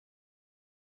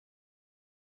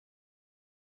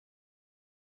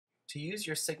To use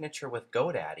your signature with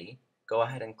GoDaddy, go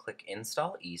ahead and click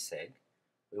Install eSig.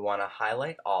 We want to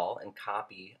highlight all and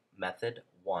copy method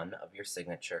 1 of your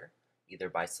signature, either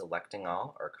by selecting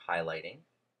all or highlighting,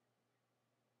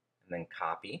 and then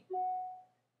copy.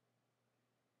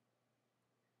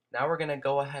 Now we're going to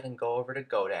go ahead and go over to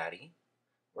GoDaddy.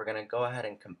 We're going to go ahead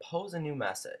and compose a new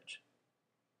message.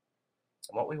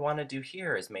 And what we want to do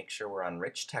here is make sure we're on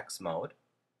rich text mode.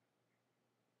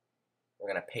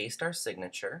 We're going to paste our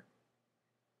signature.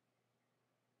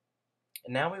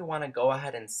 And now we want to go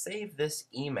ahead and save this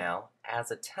email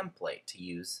as a template to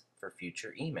use for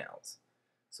future emails.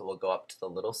 So we'll go up to the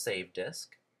little save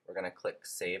disk. We're going to click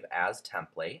Save as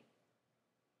Template.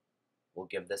 We'll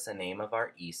give this a name of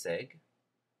our eSig.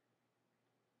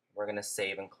 We're going to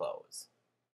save and close.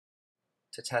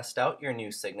 To test out your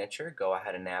new signature, go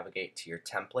ahead and navigate to your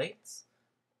templates,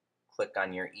 click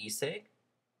on your eSig,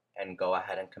 and go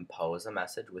ahead and compose a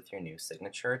message with your new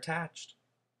signature attached.